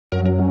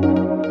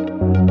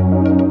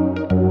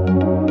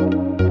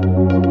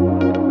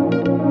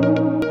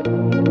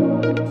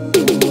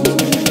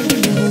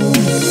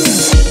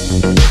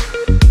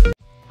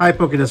Hi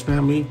Pokedesk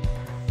family,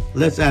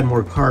 let's add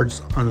more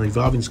cards on the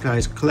Evolving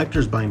Skies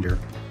collector's binder.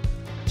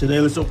 Today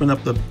let's open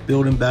up the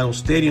Build and Battle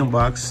Stadium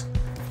box,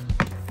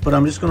 but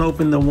I'm just going to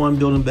open the one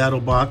Build and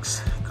Battle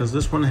box because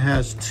this one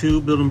has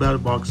two Build and Battle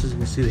boxes, you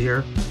can see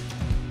here,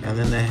 and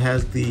then it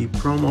has the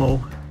promo,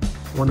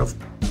 one of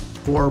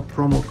 4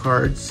 promo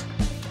cards,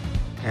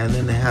 and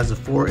then it has the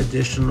 4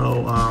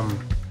 additional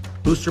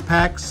booster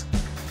packs,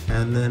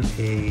 and then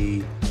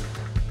a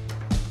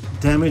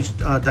damaged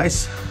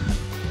dice,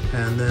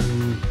 and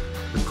then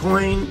the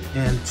coin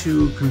and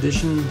 2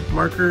 condition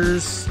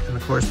markers, and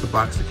of course the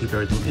box to keep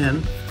everything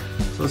in.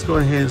 So let's go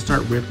ahead and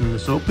start ripping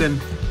this open.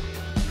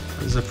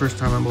 This is the first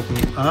time I'm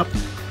opening up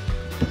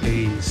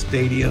a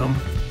Stadium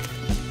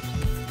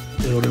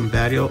Build and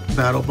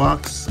Battle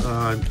box.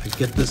 I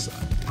get this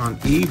on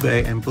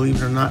eBay, and believe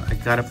it or not, I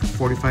got it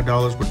for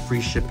 $45 with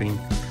free shipping.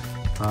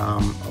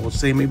 I would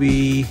say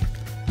maybe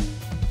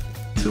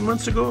 2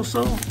 months ago or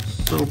so.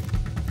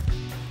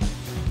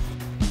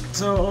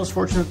 So I was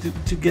fortunate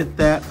to get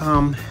that,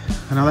 and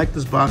I like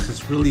this box.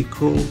 It's really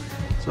cool.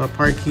 So I'll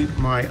probably keep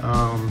my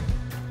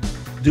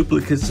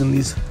duplicates in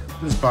this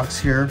box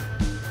here.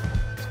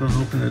 So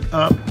I'm open it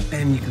up,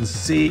 and you can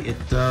see it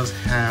does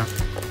have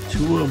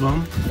 2 of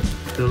them,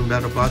 Build and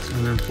Battle box,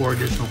 and then 4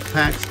 additional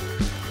packs.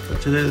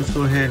 But today let's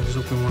go ahead and just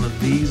open one of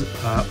these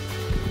up,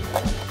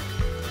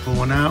 pull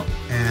one out,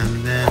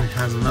 and then it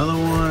has another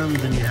one.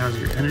 Then you have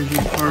your energy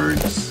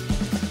cards,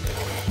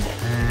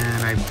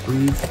 and I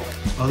believe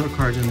other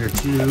cards in there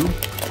too.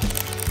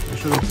 I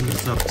should open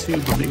this up too,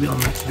 but maybe on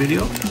the next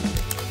video.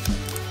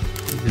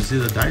 You can see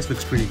the dice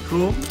looks pretty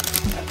cool.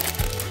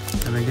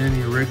 And again,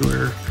 your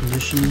regular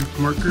condition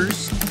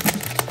markers,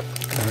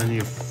 and then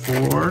your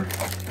 4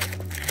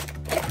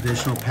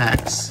 additional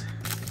packs.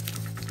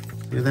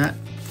 See that?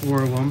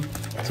 4 of them.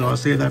 So I'll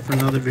save that for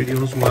another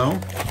video as well.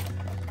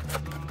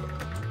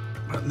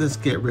 But let's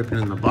get ripping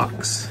in the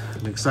box.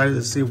 I'm excited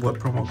to see what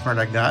promo card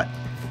I got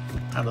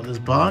out of this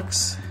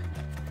box.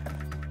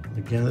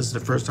 Again, this is the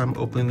first time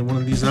opening one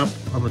of these up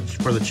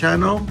for the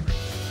channel.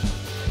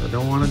 I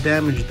don't want to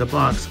damage the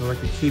box, so I like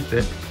to keep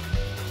it.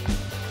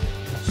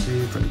 Let's see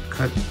if I can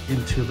cut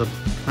into the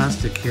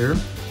plastic here.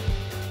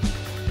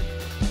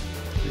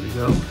 There we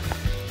go.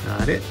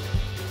 Got it.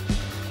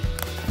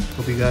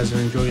 Hope you guys are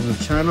enjoying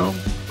the channel.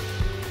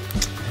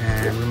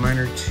 And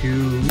reminder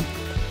to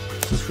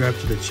subscribe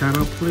to the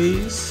channel,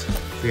 please,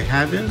 if you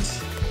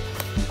haven't.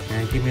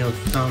 And give me a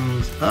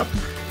thumbs up.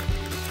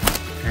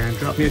 And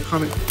drop me a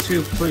comment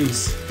too,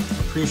 please.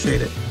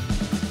 Appreciate it.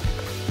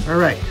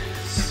 Alright,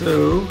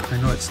 so I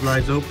know it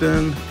slides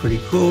open, pretty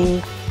cool.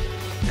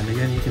 And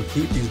again, you can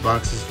keep these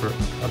boxes for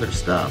other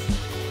stuff.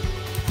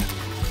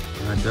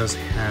 And it does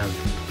have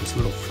this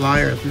little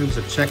flyer. I think it was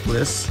a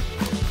checklist.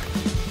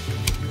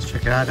 Let's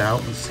check that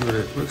out and see what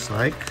it looks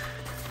like.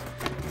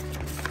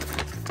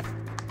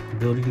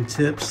 Building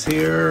tips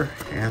here,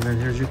 and then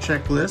here's your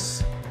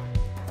checklist.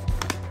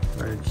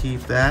 Try to keep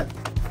that.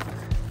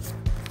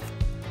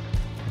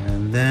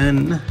 And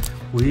then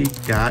we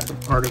got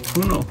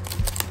Articuno.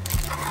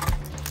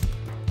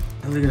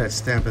 Look at that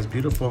stamp, that's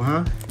beautiful,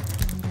 huh?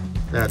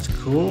 That's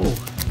cool.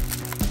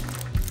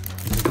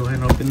 Let's go ahead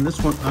and open this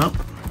one up.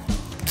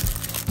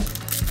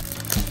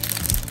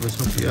 Let's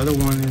hope the other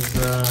one is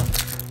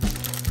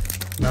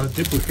not a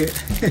duplicate.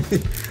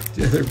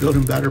 The other Build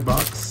and Battle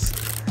box.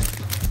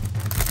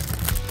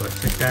 But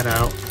check that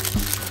out.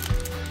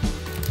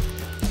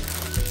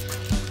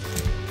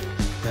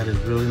 That is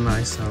really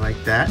nice, I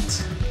like that.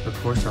 Of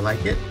course, I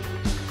like it.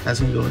 That's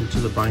gonna go into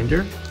the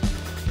binder.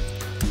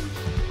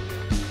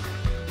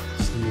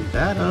 Sleeve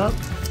that up,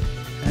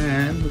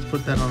 and let's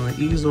put that on the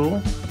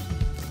easel.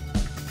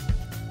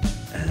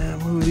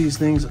 And move these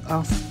things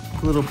off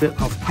a little bit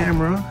off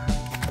camera.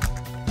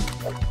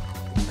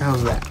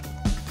 How's that?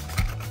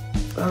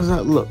 How does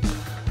that look?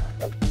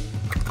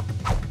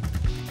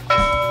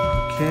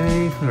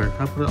 Okay, alright,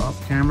 I'll put it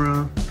off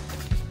camera.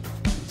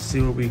 Let's see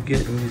what we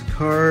get in these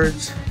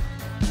cards.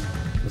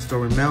 The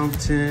Story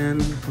Mountain,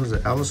 what was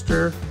it,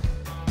 Alistair?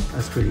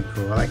 That's pretty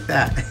cool, I like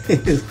that.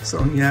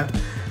 Sonia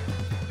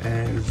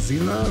and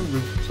Xena,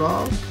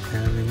 Resolve,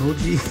 and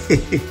Emoji.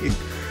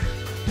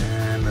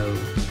 And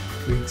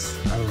Weeks,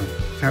 I don't know,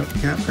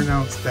 can't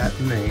pronounce that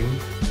name.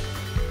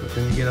 But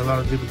then you get a lot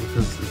of people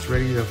because it's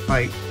ready to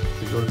fight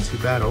to go into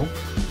battle.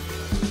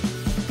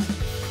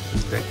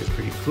 This deck is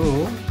pretty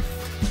cool.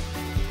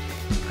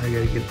 I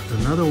gotta get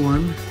another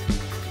one,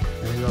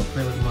 and I'll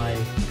play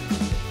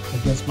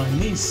with against my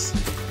niece.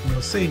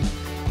 We'll see.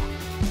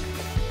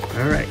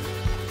 Alright,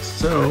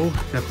 so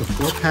got the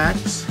 4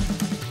 packs.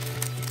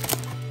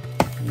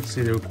 You can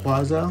see the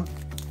Rayquaza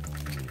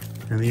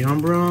and the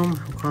Umbreon,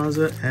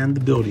 Rayquaza, and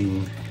the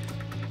building.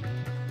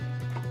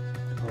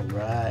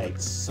 Alright,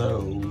 so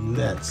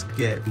let's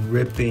get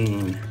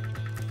ripping.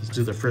 Let's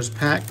do the first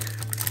pack.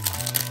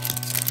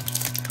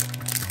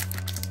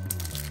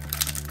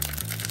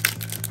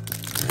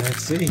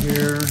 Let's see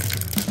here.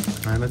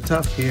 Kinda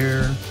tough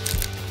here.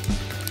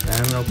 I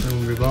haven't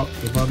opened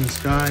Evolving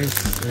Skies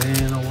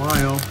in a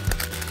while.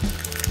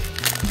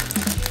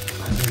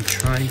 I've been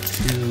trying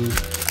to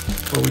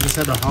Well, we just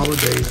had the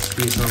holidays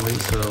recently,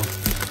 so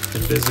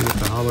been busy with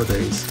the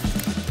holidays.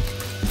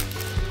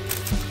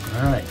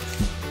 Alright,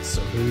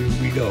 so here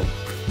we go.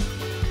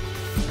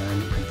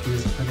 And I'm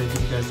gonna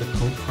give you guys the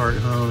code card,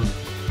 huh?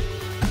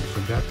 I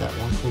forgot that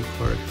one code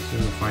card. I'm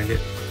gonna find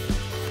it.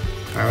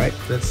 Alright,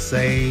 let's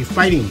say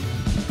fighting.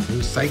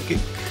 New psychic.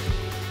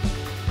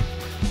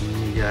 And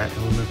we got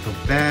elemental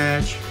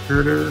badge,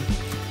 herder,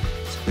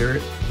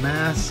 spirit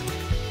mask,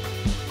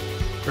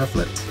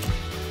 rufflet,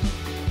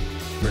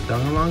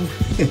 redongalong,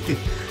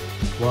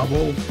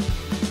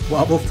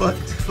 wobble foot,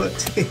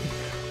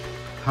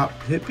 hop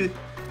hippet,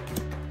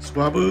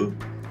 swaboo,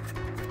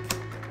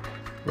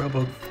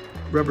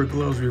 rubber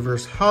gloves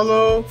reverse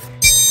hollow,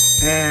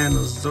 and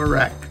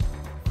Zorak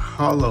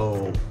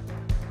hollow.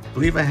 I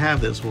believe I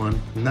have this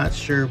one. Not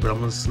sure, but I'm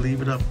gonna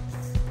sleeve it up.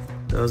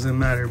 Doesn't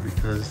matter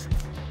because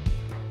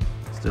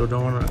still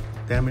don't want to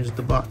damage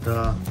the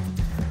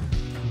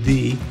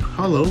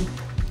hollow.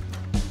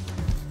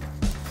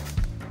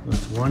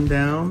 That's one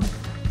down,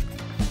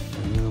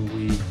 and then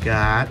we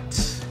got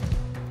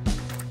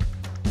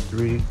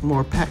 3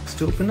 more packs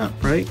to open up,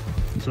 right?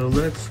 So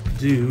let's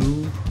do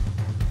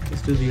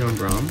the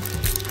Umbrom.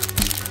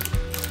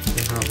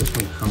 See how this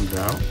one comes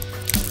out.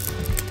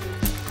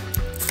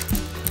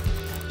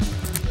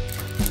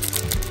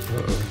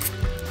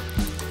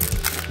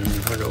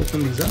 Hard to open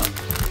these up.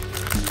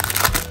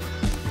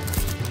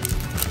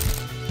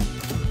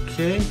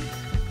 Okay,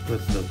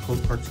 put the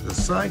code part to the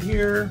side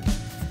here,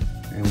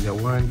 and we got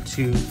 1,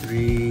 2,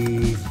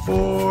 3,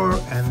 4,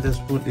 and this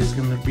one is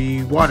going to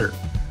be water,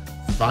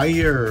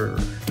 fire.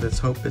 Let's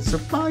hope it's a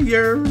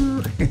fire.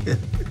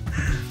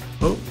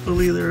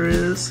 Hopefully there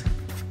is.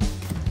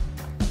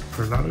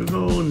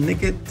 Prologo,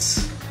 Nicket,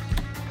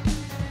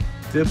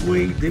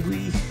 Dibwee,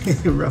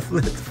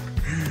 Rufflet.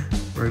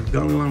 We're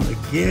going along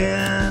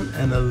again,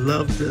 and I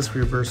love this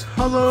reverse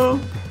hollow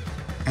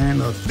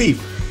and a thief.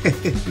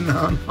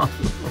 Non-hollow,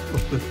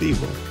 the thief,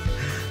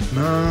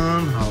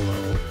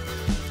 non-hollow.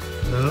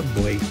 Oh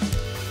boy,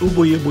 oh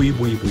boy, oh boy, oh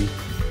boy, oh boy.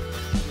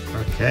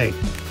 Okay,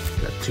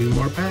 got 2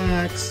 more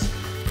packs.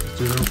 Let's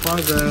do the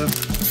Plaza.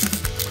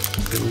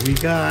 See what we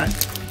got.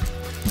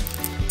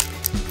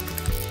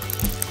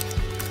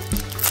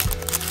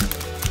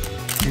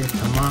 Okay,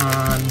 come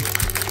on.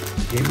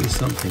 Give me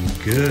something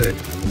good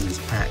in these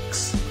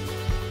packs.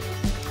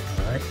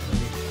 Alright, let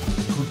me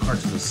put the card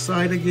to the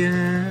side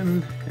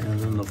again, and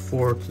then the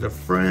 4 to the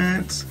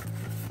front.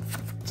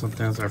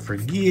 Sometimes I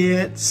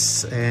forget.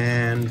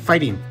 And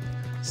fighting.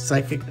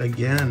 Psychic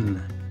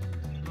again.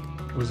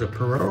 Was it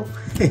Perot?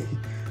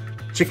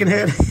 Chicken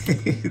Head.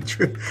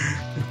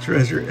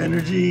 Treasure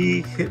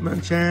Energy.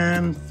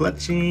 Hitmonchan.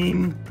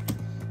 Fletching.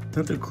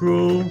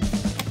 Tentacruel.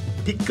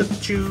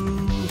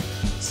 Pikachu.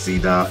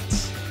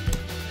 Seedot.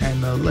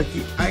 And a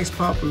Lucky Ice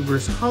Pop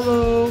reverse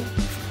hollow,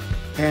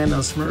 and a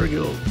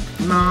Smeargle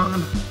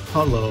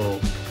non-hollow.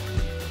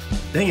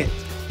 Dang it.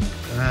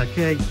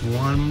 Okay,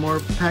 1 more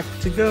pack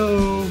to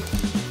go.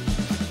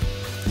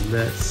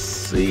 Let's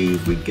see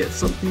if we get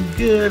something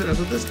good out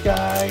of this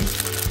guy.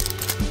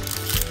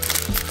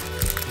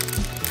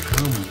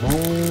 Come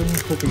on,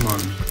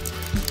 Pokemon.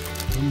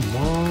 Come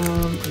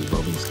on,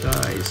 Evolving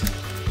Skies.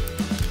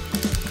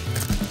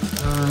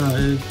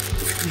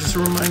 Just a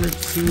reminder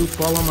to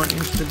follow my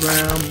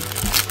Instagram.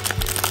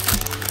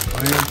 I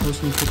am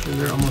posting pictures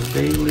there almost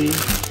daily,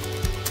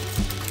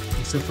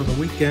 except for the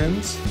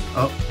weekends.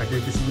 Oh, I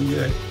did get something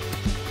good.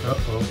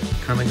 Uh-oh,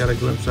 kind of got a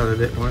glimpse out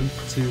of it. 1,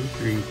 2,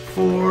 3,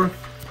 4.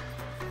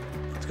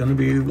 It's gonna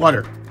be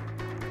water.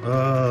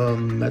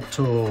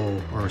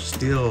 Metal or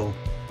steel.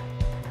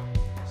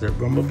 Is that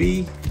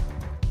Bumblebee?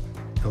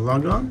 A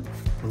Logon?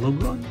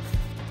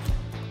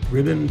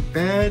 Ribbon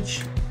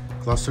badge.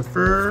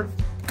 Glossifer.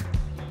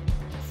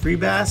 Free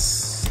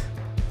Bass,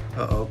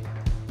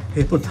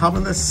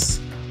 Hippopotamus,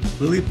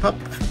 Lillipup,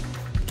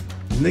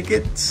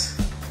 Nicket,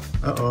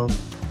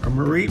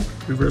 Armory,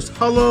 Reverse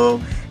Hollow,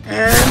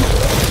 and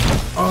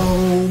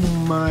oh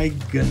my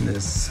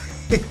goodness,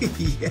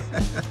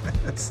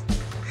 yes,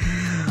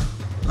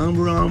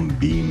 Umbrom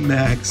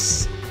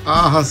B-Max,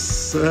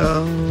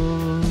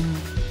 awesome,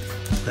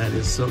 that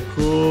is so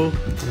cool.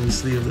 Let me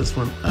sleeve this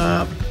one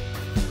up,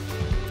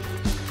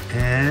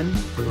 and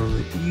put it on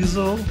the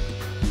easel.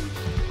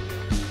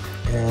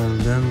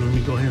 And then let me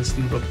go ahead and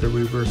sleeve up the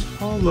reverse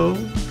hollow.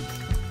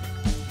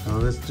 Now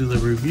let's do the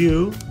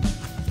review.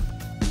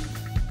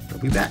 I'll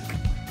be back.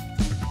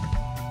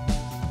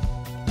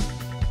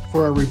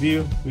 For our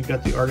review, we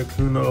got the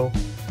Articuno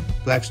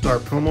Black Star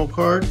promo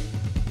card.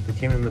 It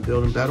came in the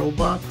Build and Battle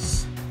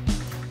box.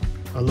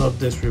 I love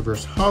this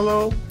reverse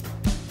hollow.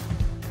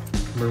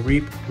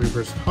 Mareep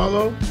reverse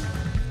hollow.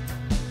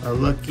 A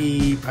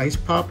Lucky Ice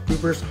Pop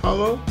reverse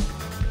hollow.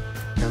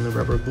 And the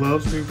rubber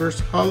gloves reverse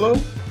hollow.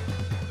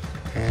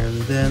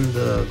 And then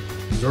the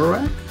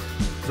Zorak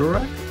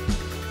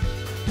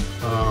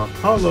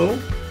hollow,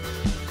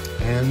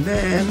 and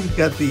then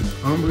got the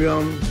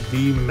Umbreon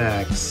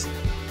V-Max.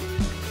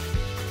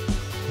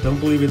 Don't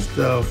believe it's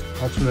the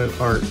alternate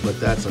art, but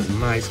that's a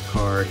nice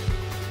card,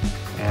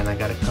 and I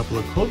got a couple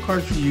of code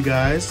cards for you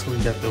guys. So we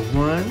got the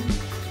one.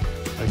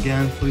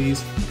 Again,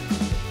 please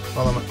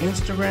follow my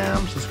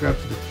Instagram, subscribe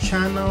to the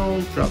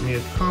channel, drop me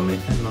a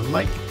comment and a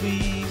like,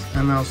 please.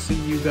 And I'll see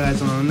you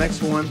guys on the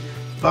next one.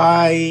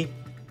 Bye.